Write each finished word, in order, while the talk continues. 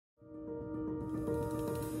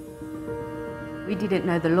We didn't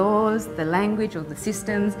know the laws, the language or the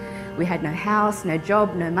systems. We had no house, no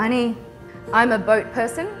job, no money. I'm a boat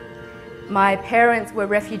person. My parents were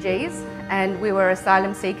refugees and we were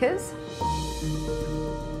asylum seekers.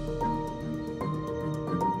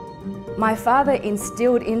 My father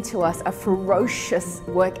instilled into us a ferocious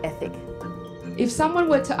work ethic. If someone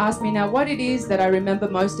were to ask me now what it is that I remember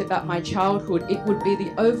most about my childhood, it would be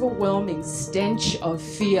the overwhelming stench of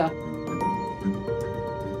fear.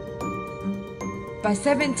 By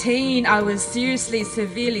 17, I was seriously,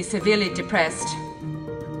 severely depressed.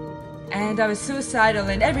 And I was suicidal,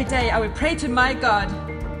 and every day I would pray to my God,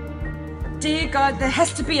 "Dear God, there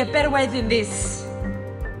has to be a better way than this.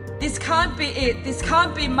 This can't be it. This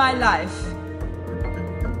can't be my life."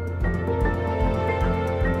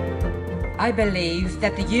 I believe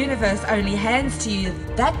that the universe only hands to you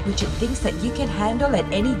that which it thinks that you can handle at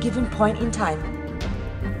any given point in time.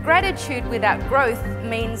 Gratitude without growth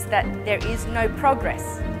means that there is no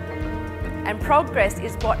progress. And progress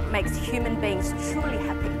is what makes human beings truly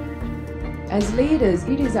happy. As leaders,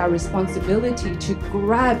 it is our responsibility to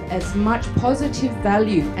grab as much positive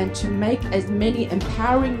value and to make as many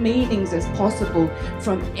empowering meanings as possible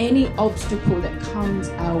from any obstacle that comes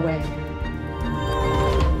our way.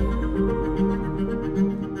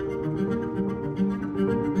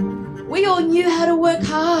 We all knew how to work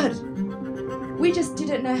hard. We just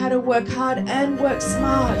didn't know how to work hard and work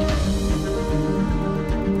smart.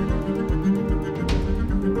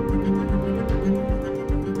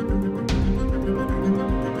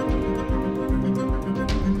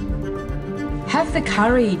 Have the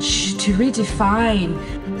courage to redefine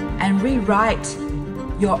and rewrite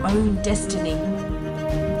your own destiny.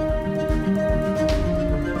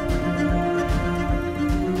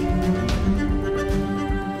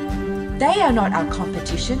 They are not our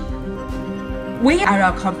competition. We are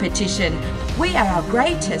our competition. We are our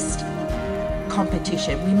greatest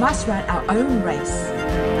competition. We must run our own race.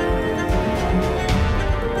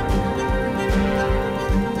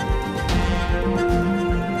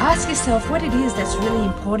 Ask yourself what it is that's really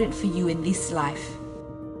important for you in this life.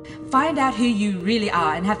 Find out who you really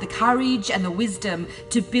are and have the courage and the wisdom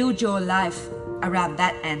to build your life around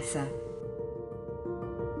that answer.